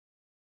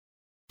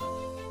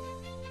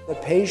The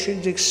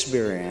patient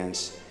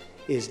experience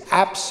is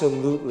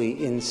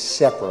absolutely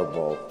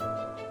inseparable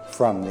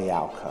from the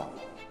outcome.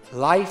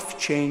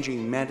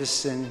 Life-changing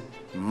medicine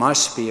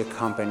must be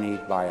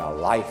accompanied by a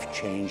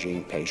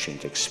life-changing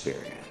patient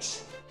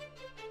experience.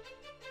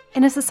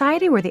 In a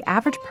society where the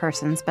average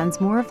person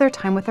spends more of their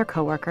time with their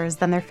coworkers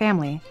than their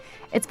family,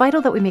 it's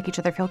vital that we make each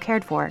other feel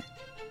cared for.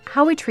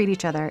 How we treat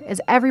each other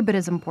is every bit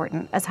as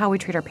important as how we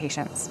treat our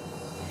patients.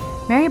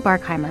 Mary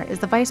Barkhymer is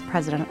the Vice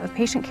President of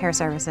Patient Care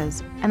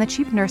Services and the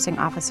Chief Nursing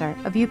Officer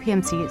of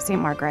UPMC St.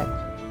 Margaret.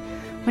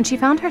 When she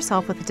found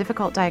herself with a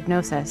difficult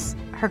diagnosis,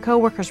 her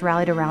coworkers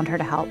rallied around her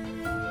to help.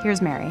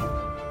 Here's Mary.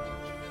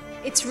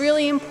 It's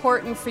really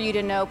important for you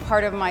to know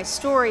part of my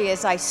story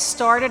is I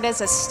started as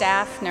a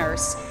staff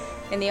nurse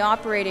in the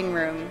operating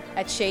room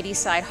at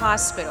Shadyside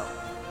Hospital.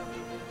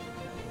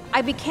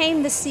 I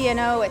became the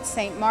CNO at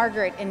St.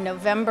 Margaret in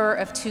November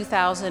of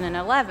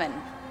 2011.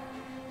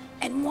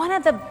 And one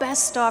of the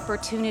best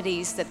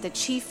opportunities that the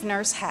chief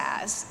nurse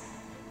has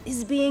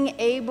is being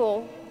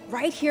able,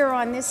 right here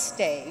on this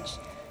stage,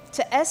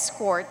 to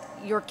escort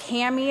your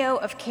Cameo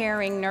of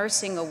Caring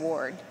Nursing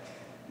Award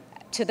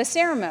to the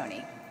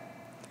ceremony.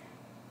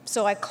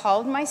 So I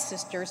called my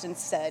sisters and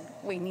said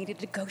we needed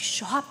to go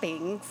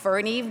shopping for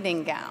an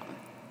evening gown.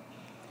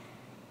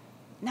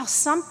 Now,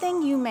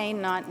 something you may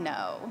not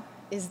know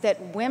is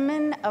that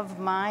women of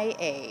my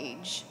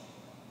age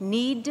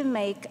need to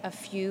make a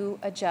few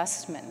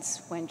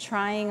adjustments when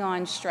trying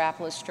on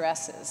strapless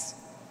dresses.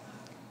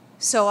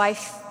 So I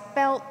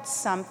felt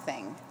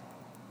something,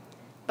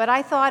 but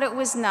I thought it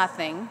was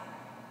nothing,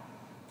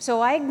 so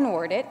I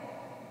ignored it,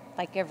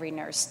 like every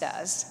nurse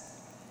does.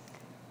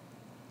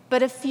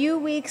 But a few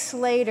weeks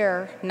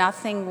later,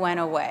 nothing went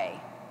away.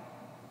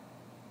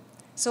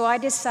 So I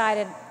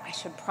decided I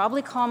should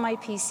probably call my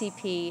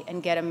PCP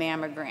and get a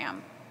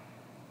mammogram.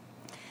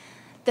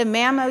 The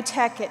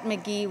mammotech at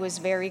McGee was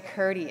very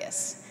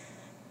courteous.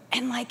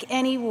 And like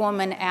any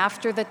woman,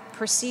 after the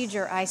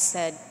procedure, I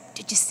said,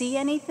 "Did you see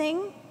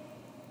anything?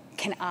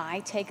 Can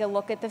I take a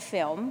look at the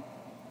film?"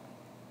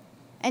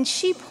 And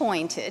she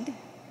pointed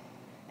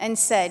and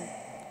said,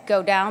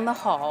 "Go down the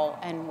hall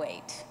and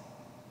wait."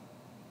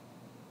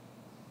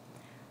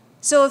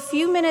 So a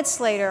few minutes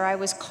later, I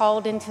was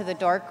called into the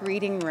dark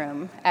reading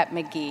room at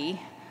McGee,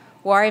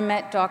 where I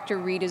met Dr.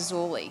 Rita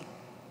Zulli.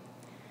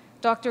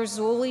 Dr.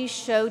 Zulli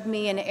showed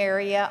me an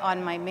area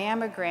on my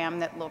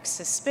mammogram that looked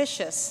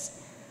suspicious,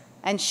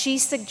 and she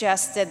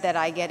suggested that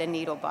I get a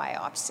needle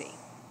biopsy.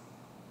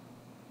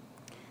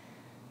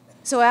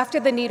 So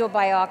after the needle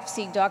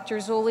biopsy, Dr.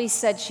 Zulli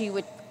said she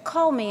would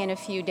call me in a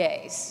few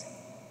days.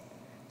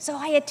 So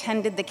I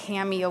attended the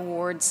Cameo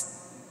Awards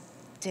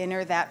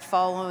dinner that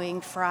following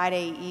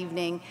Friday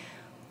evening,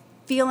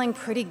 feeling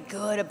pretty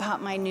good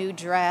about my new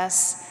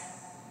dress.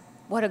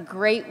 What a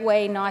great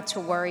way not to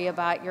worry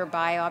about your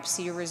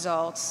biopsy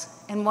results,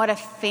 and what a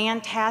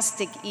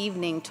fantastic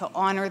evening to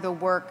honor the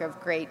work of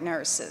great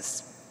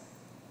nurses.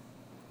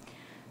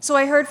 So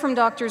I heard from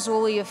Dr.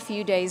 Zulli a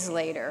few days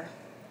later,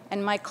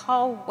 and my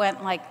call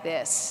went like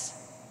this: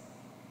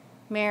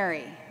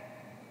 "Mary,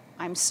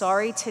 I'm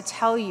sorry to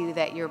tell you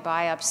that your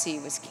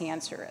biopsy was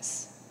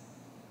cancerous."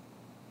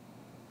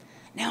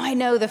 Now I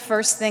know the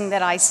first thing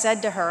that I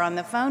said to her on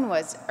the phone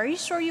was, "Are you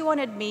sure you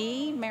wanted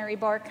me, Mary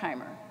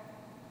Barkhymer?"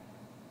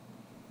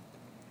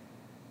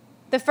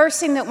 The first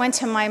thing that went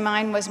to my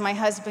mind was my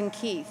husband,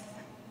 Keith.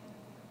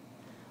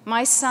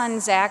 My son,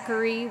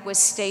 Zachary, was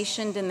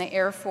stationed in the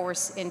Air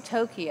Force in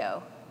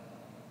Tokyo.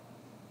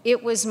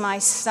 It was my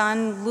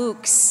son,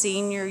 Luke's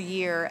senior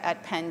year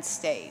at Penn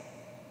State.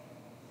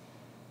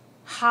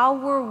 How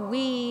were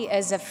we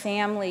as a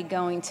family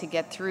going to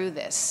get through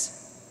this?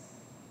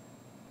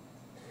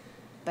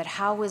 But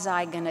how was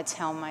I going to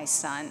tell my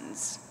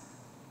sons?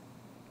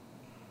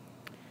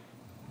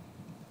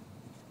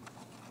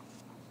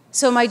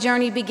 So my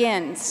journey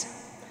begins.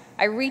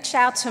 I reached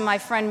out to my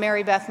friend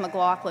Mary Beth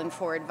McLaughlin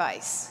for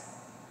advice.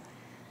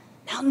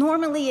 Now,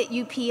 normally at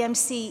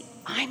UPMC,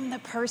 I'm the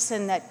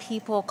person that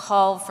people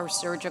call for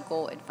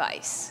surgical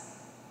advice.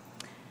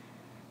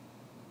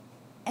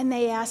 And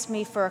they asked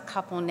me for a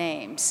couple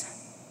names,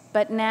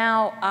 but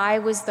now I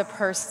was the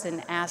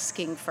person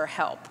asking for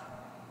help.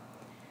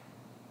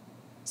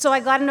 So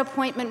I got an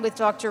appointment with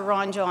Dr.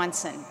 Ron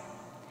Johnson.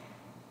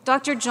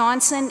 Dr.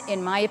 Johnson,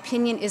 in my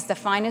opinion, is the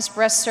finest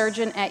breast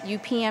surgeon at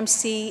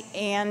UPMC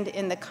and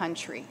in the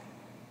country.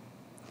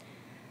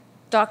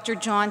 Dr.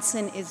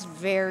 Johnson is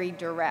very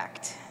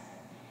direct.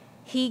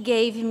 He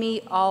gave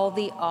me all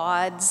the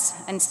odds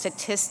and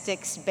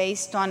statistics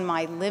based on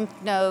my lymph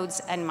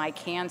nodes and my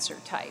cancer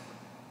type.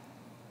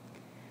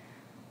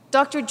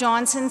 Dr.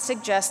 Johnson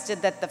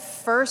suggested that the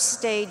first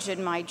stage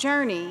in my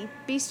journey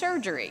be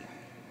surgery.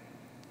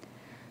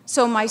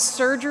 So my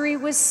surgery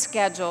was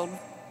scheduled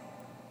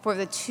for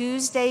the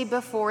Tuesday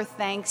before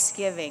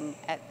Thanksgiving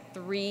at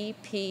 3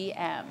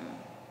 p.m.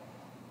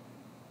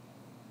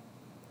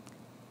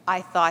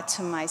 I thought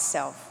to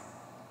myself,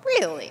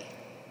 really?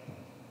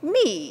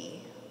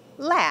 Me?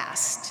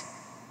 Last?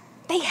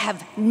 They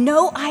have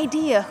no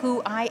idea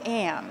who I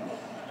am.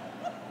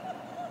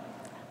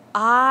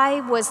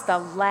 I was the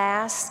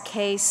last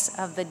case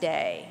of the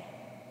day.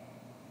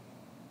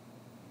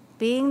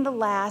 Being the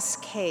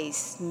last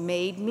case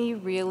made me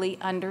really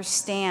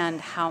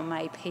understand how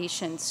my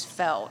patients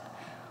felt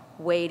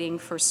waiting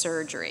for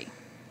surgery.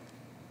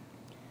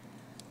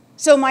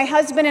 So my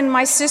husband and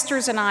my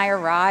sisters and I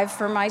arrived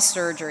for my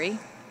surgery,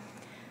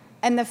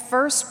 and the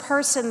first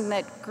person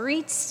that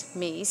greets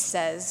me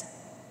says,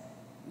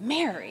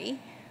 "Mary,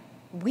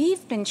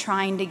 we've been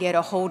trying to get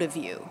a hold of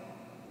you.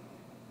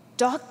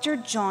 Dr.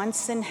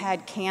 Johnson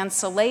had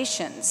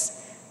cancellations,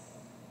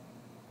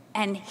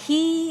 and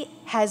he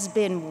has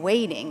been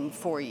waiting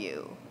for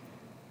you,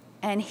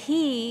 and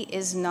he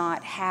is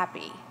not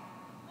happy."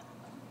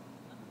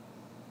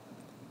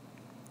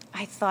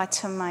 I thought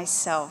to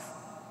myself,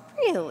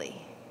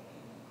 really?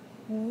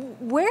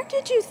 Where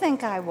did you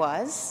think I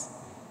was?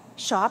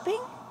 Shopping?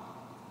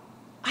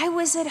 I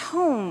was at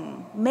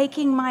home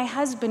making my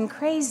husband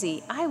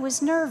crazy. I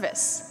was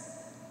nervous.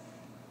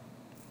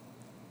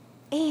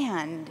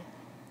 And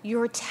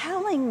you're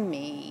telling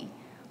me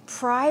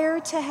prior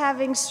to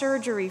having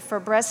surgery for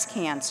breast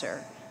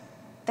cancer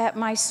that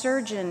my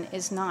surgeon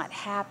is not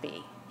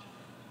happy?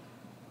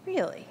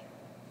 Really?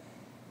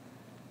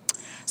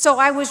 So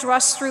I was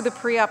rushed through the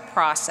pre-op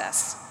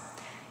process.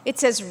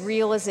 It's as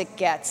real as it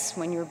gets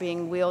when you're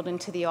being wheeled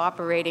into the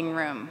operating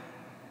room.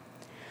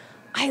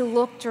 I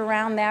looked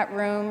around that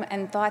room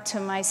and thought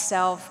to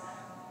myself,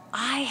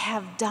 I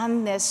have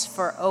done this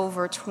for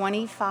over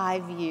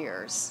 25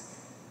 years.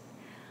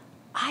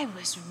 I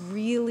was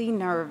really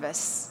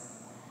nervous.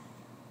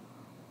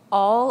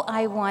 All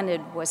I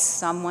wanted was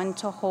someone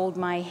to hold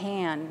my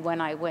hand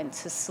when I went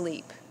to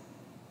sleep.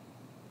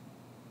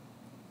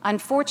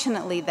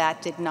 Unfortunately,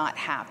 that did not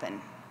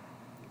happen.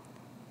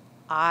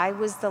 I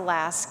was the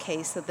last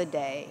case of the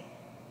day.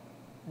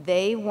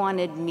 They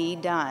wanted me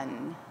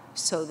done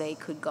so they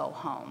could go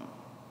home.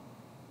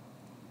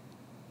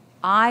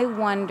 I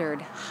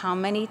wondered how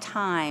many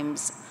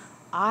times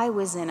I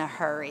was in a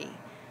hurry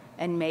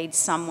and made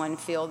someone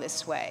feel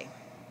this way.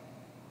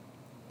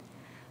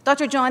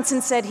 Dr.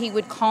 Johnson said he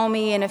would call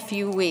me in a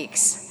few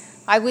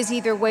weeks. I was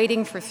either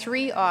waiting for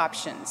 3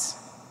 options: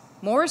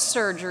 more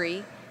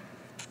surgery,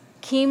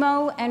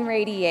 chemo and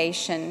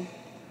radiation,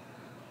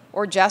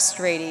 or just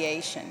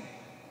radiation.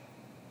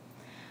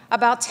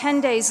 About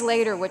 10 days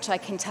later, which I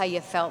can tell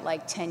you felt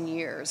like 10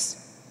 years,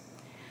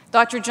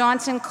 Dr.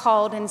 Johnson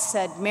called and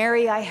said,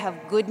 "Mary, I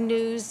have good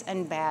news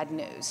and bad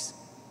news."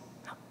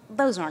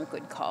 Those aren't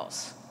good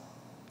calls.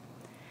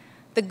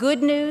 The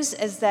good news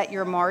is that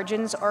your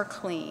margins are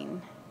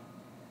clean.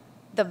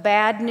 The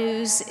bad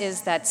news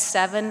is that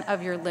 7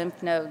 of your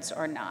lymph nodes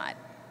are not.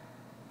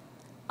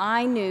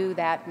 I knew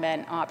that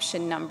meant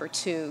option number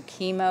 2,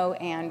 chemo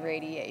and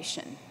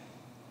radiation.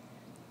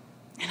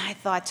 And I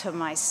thought to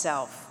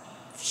myself,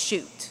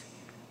 shoot.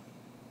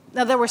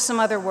 Now, there were some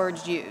other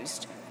words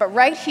used, but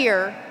right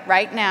here,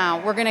 right now,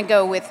 we're going to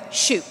go with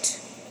shoot.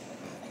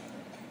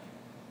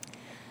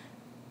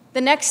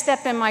 The next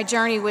step in my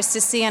journey was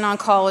to see an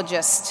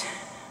oncologist.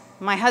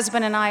 My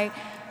husband and I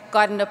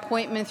got an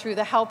appointment through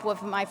the help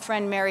of my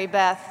friend Mary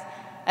Beth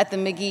at the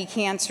McGee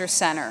Cancer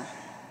Center.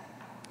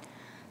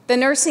 The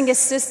nursing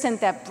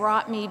assistant that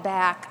brought me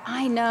back,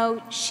 I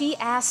know, she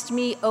asked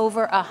me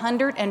over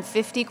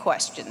 150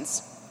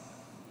 questions.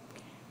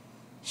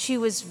 She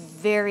was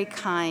very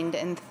kind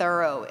and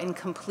thorough in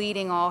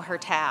completing all her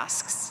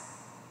tasks.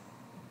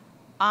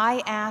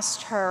 I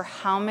asked her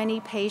how many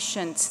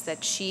patients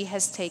that she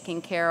has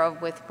taken care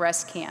of with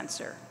breast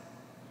cancer.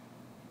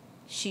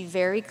 She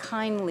very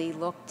kindly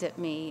looked at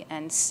me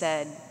and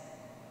said,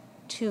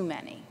 "Too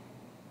many."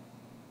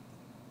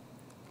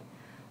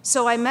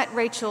 So I met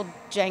Rachel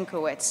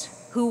Jankowitz,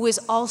 who was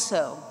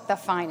also the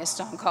finest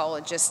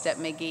oncologist at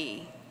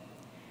McGee.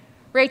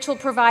 Rachel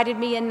provided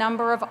me a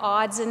number of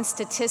odds and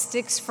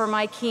statistics for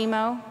my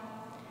chemo.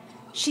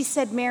 She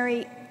said,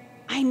 "Mary,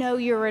 I know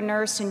you're a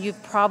nurse and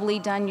you've probably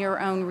done your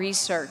own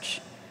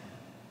research,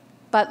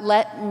 but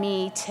let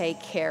me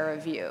take care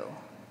of you."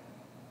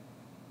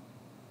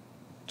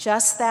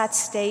 Just that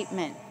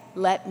statement,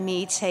 "let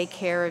me take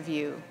care of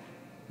you,"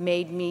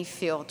 made me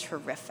feel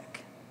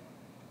terrific.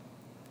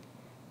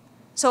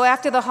 So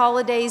after the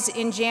holidays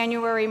in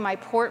January, my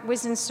port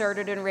was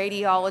inserted in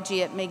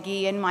radiology at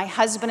McGee, and my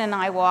husband and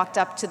I walked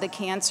up to the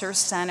cancer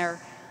center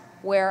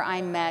where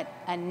I met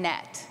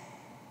Annette.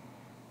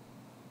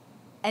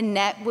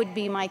 Annette would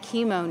be my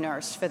chemo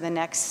nurse for the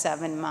next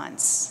 7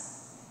 months.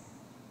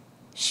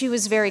 She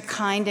was very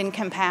kind and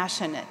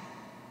compassionate.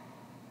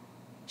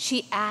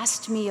 She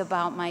asked me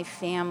about my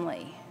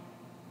family.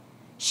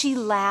 She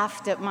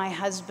laughed at my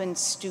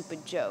husband's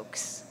stupid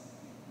jokes.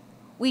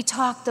 We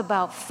talked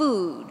about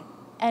food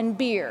and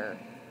beer.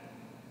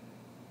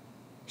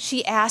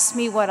 She asked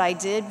me what I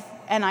did,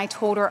 and I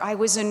told her I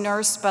was a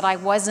nurse, but I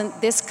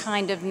wasn't this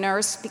kind of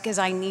nurse because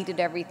I needed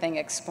everything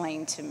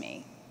explained to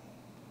me.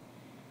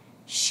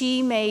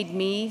 She made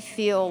me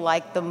feel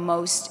like the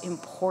most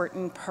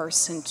important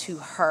person to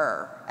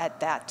her at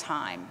that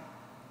time.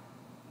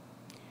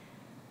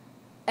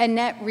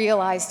 Annette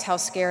realized how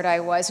scared I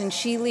was, and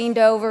she leaned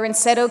over and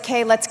said,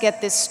 "Okay, let's get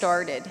this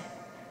started."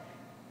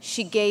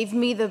 She gave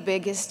me the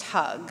biggest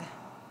hug,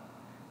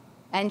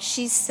 and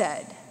she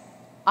said,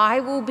 "I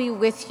will be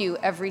with you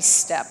every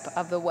step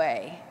of the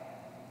way.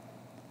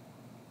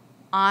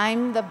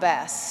 I'm the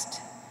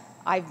best.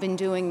 I've been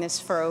doing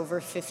this for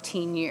over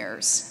 15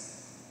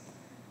 years.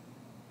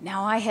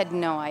 Now, I had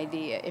no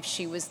idea if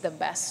she was the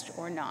best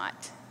or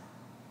not,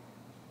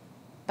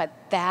 but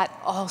that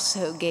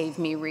also gave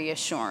me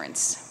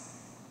reassurance.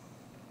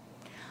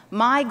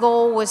 My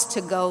goal was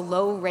to go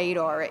low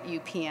radar at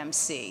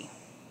UPMC,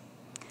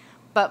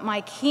 but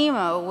my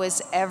chemo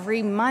was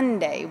every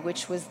Monday,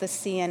 which was the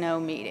CNO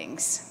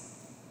meetings.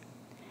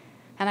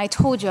 And I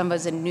told you I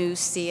was a new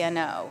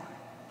CNO,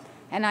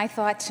 and I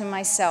thought to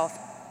myself,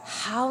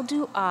 how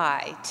do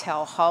I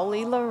tell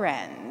Holly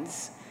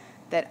Lorenz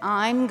that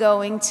I'm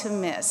going to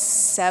miss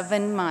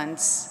 7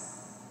 months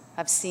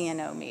of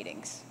CNO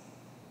meetings?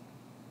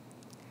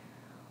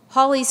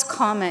 Holly's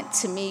comment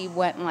to me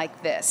went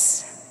like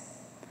this: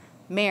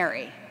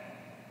 "Mary,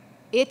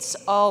 it's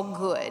all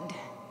good.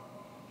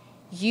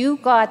 You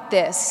got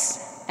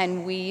this,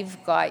 and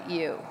we've got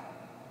you."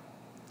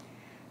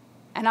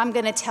 And I'm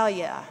going to tell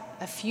you,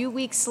 a few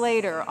weeks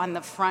later on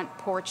the front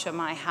porch of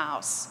my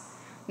house,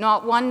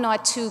 not 1,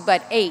 not 2,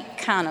 but 8,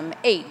 count them,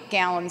 8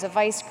 gallons of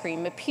ice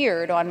cream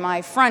appeared on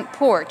my front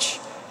porch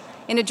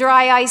in a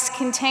dry ice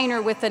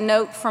container with a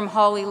note from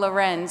Holly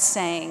Lorenz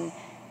saying,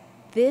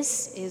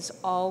 "This is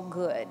all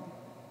good.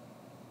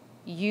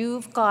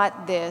 You've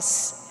got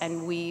this,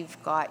 and we've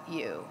got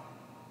you."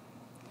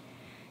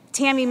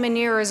 Tammy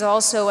Manier is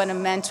also a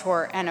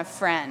mentor and a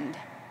friend.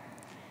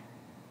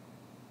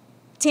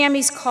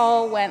 Tammy's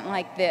call went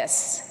like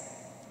this: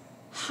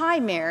 "Hi,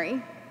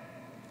 Mary.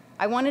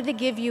 I wanted to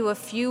give you a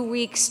few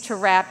weeks to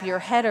wrap your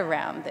head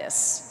around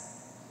this.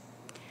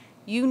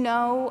 You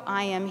know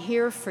I am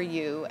here for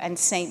you and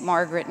St.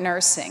 Margaret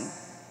Nursing.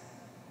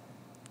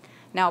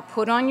 Now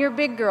put on your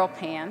big girl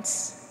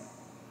pants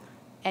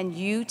and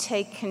you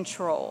take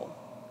control.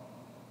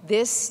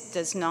 This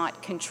does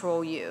not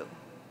control you."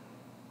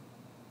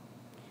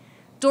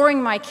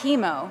 During my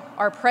chemo,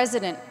 our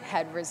president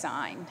had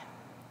resigned,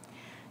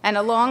 and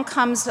along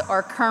comes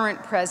our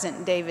current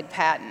president, David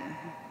Patton.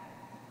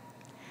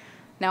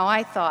 Now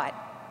I thought,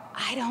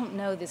 I don't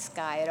know this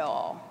guy at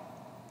all.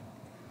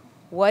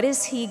 What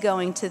is he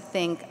going to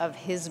think of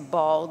his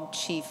bald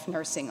chief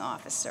nursing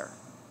officer?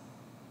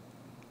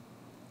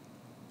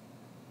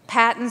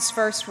 Patton's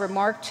first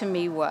remark to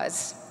me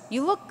was,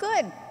 "You look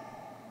good.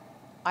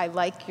 I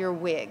like your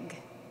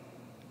wig."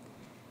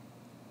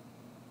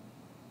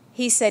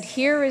 He said,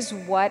 "Here is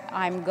what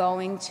I'm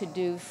going to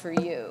do for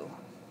you."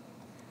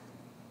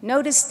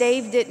 Notice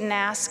Dave didn't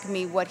ask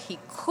me what he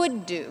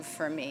could do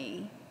for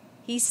me.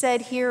 He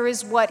said, here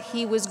is what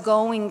he was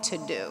going to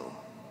do.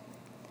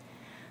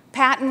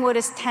 Patton would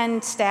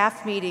attend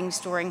staff meetings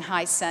during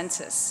high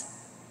census.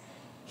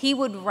 He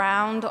would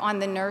round on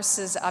the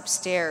nurses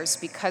upstairs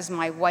because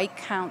my white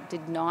count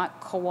did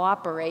not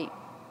cooperate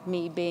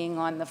me being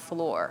on the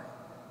floor.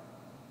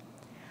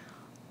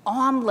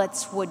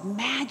 Omelets would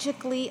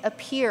magically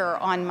appear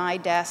on my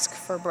desk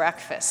for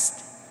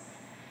breakfast,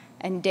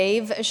 and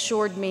Dave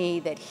assured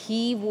me that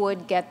he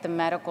would get the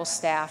medical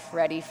staff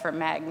ready for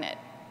Magnet.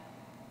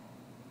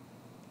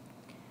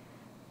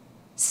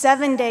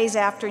 7 days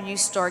after you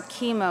start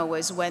chemo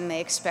is when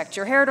they expect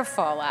your hair to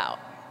fall out.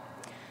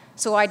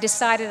 So I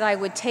decided I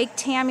would take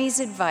Tammy's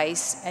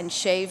advice and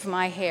shave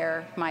my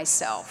hair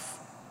myself.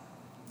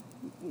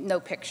 No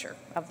picture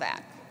of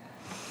that.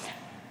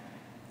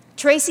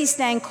 Tracy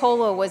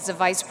Stankola was the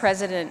vice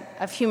president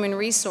of human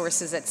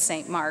resources at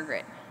St.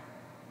 Margaret.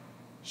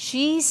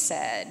 She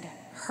said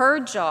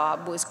her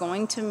job was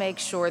going to make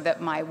sure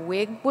that my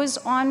wig was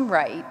on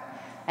right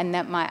and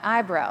that my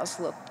eyebrows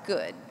looked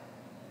good.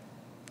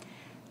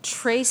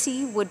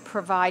 Tracy would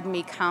provide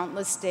me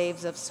countless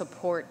days of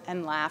support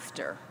and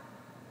laughter.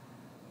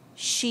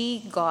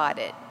 She got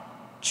it.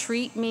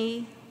 Treat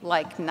me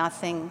like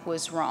nothing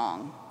was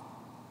wrong.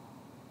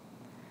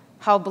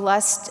 How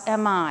blessed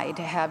am I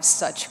to have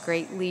such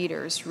great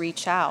leaders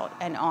reach out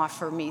and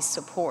offer me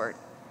support.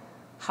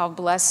 How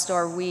blessed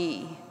are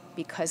we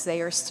because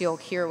they are still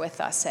here with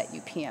us at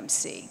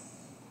UPMC.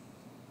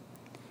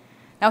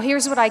 Now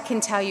here's what I can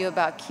tell you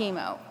about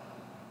chemo.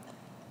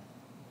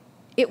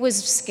 It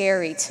was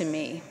scary to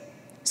me,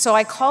 so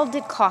I called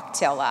it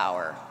cocktail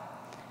hour.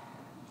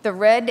 The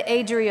red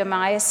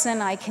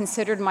adriamycin I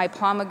considered my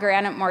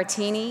pomegranate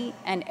martini,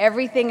 and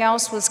everything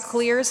else was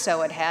clear,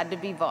 so it had to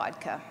be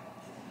vodka.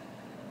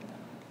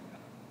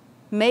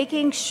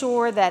 Making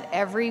sure that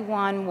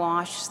everyone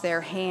washed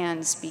their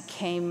hands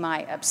became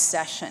my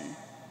obsession.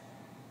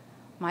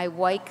 My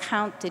white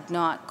count did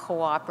not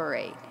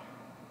cooperate.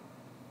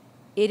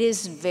 It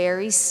is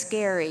very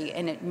scary,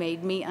 and it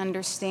made me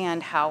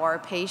understand how our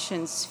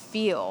patients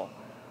feel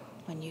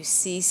when you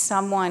see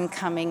someone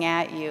coming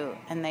at you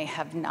and they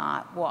have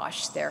not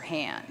washed their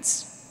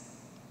hands.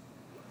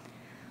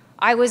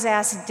 I was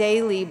asked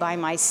daily by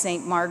my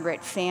St.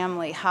 Margaret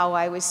family how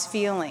I was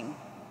feeling,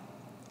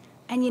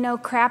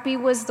 And crappy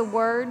was the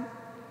word.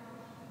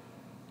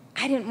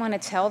 I didn't want to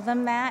tell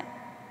them that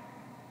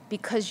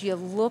because you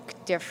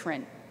look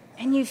different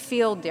and you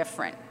feel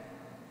different.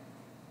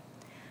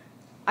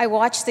 I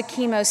watched the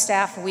chemo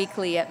staff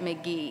weekly at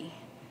McGee.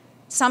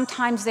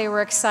 Sometimes they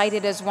were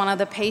excited as one of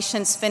the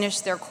patients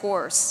finished their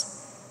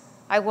course.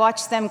 I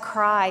watched them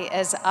cry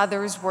as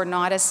others were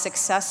not as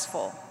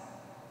successful.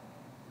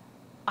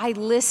 I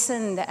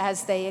listened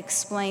as they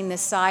explained the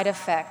side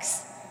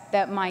effects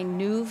that my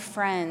new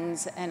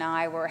friends and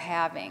I were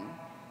having,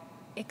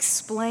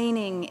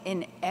 explaining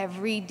in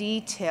every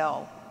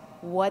detail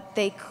what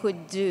they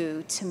could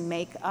do to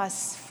make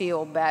us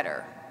feel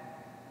better.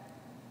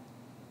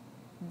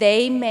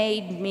 They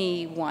made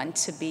me want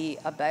to be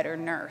a better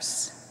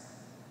nurse.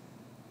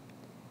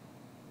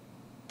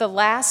 The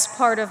last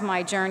part of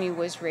my journey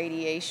was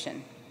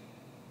radiation.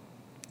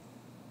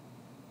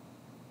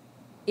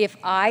 If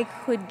I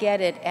could get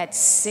it at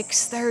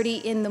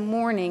 6:30 in the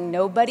morning,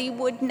 nobody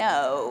would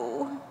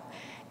know,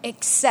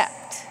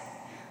 except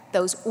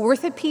those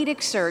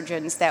orthopedic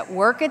surgeons that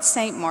work at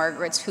St.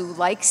 Margaret's who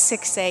like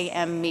 6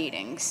 a.m.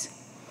 meetings.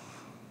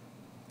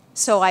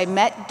 So I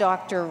met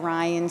Dr.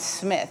 Ryan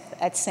Smith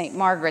at St.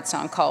 Margaret's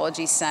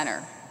Oncology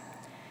Center.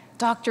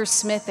 Dr.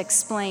 Smith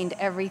explained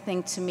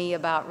everything to me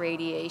about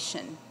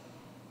radiation.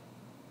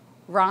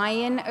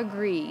 Ryan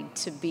agreed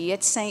to be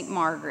at St.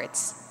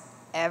 Margaret's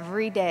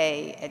every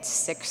day at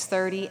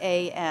 6:30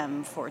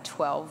 a.m. for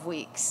 12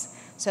 weeks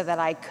so that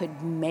I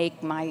could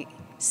make my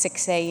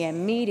 6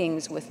 a.m.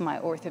 meetings with my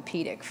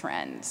orthopedic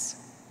friends.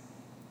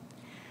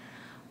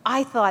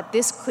 I thought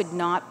this could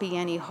not be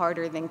any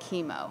harder than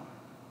chemo,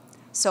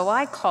 so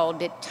I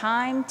called it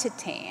time to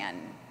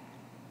tan.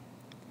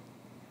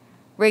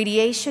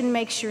 Radiation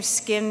makes your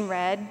skin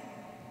red.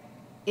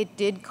 It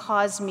did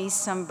cause me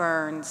some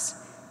burns.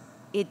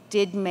 It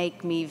did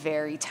make me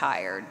very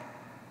tired.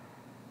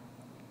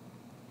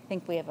 I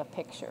think we have a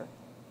picture.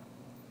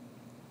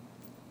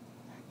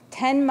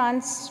 10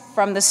 months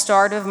from the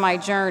start of my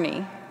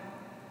journey,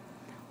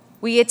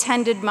 we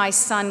attended my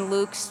son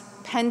Luke's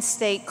Penn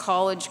State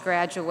College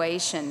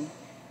graduation,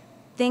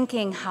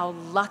 thinking how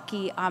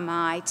lucky am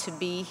I to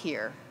be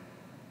here.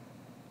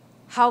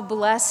 How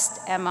blessed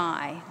am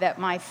I that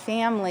my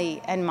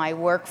family and my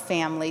work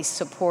family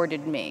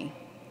supported me.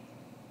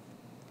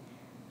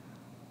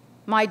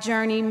 My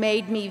journey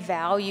made me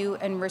value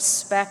and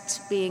respect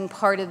being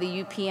part of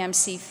the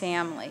UPMC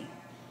family.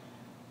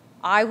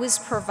 I was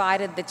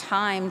provided the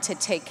time to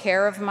take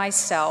care of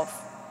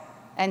myself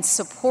and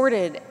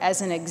supported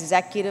as an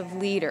executive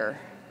leader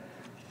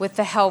with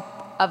the help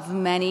of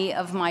many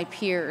of my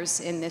peers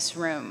in this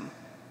room.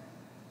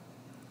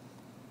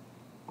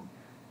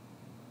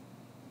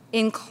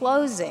 In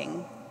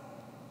closing,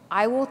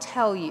 I will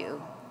tell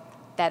you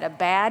that a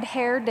bad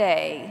hair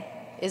day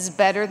is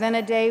better than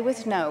a day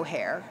with no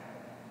hair.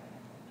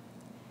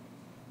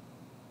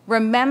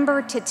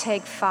 Remember to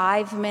take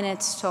 5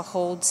 minutes to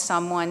hold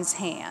someone's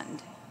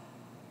hand.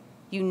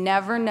 You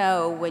never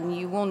know when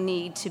you will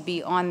need to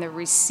be on the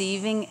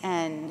receiving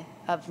end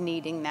of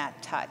needing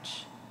that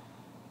touch.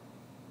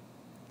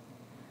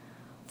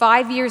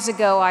 5 years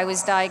ago, I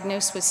was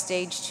diagnosed with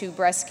stage 2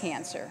 breast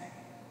cancer.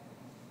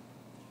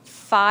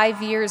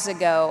 5 years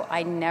ago,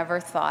 I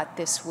never thought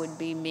this would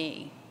be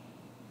me.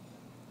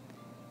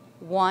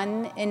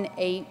 1 in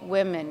 8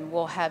 women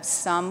will have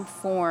some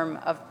form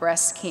of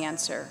breast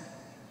cancer.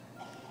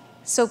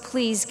 So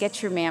please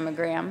get your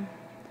mammogram.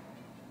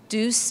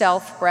 Do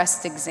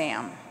self-breast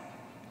exam.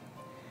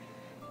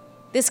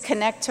 This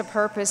Connect to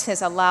Purpose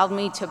has allowed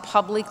me to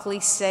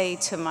publicly say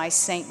to my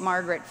St.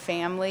 Margaret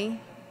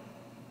family,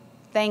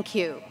 thank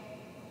you.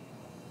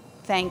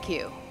 Thank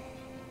you.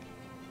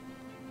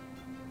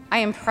 I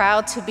am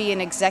proud to be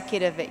an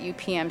executive at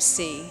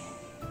UPMC.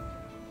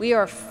 We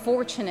are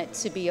fortunate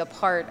to be a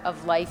part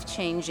of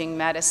life-changing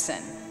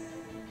medicine.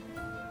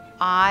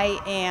 I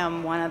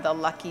am one of the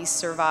lucky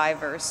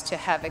survivors to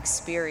have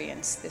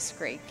experienced this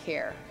great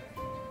care.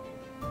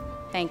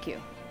 Thank you.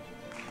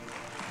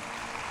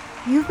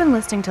 You've been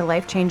listening to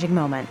Life-Changing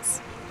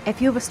Moments.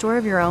 If you have a story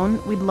of your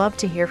own, we'd love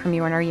to hear from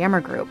you in our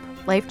Yammer group,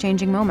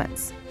 Life-Changing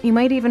Moments. You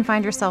might even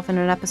find yourself in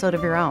an episode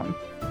of your own.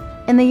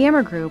 In the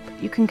Yammer group,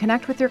 you can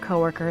connect with your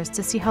coworkers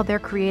to see how they're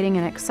creating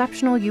an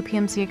exceptional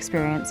UPMC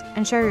experience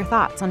and share your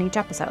thoughts on each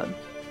episode.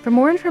 For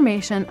more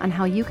information on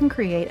how you can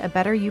create a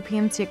better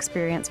UPMC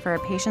experience for our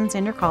patients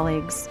and your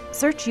colleagues,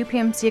 search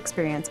UPMC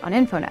Experience on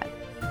InfoNet.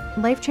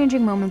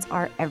 Life-changing moments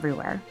are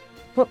everywhere.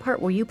 What part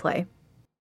will you play?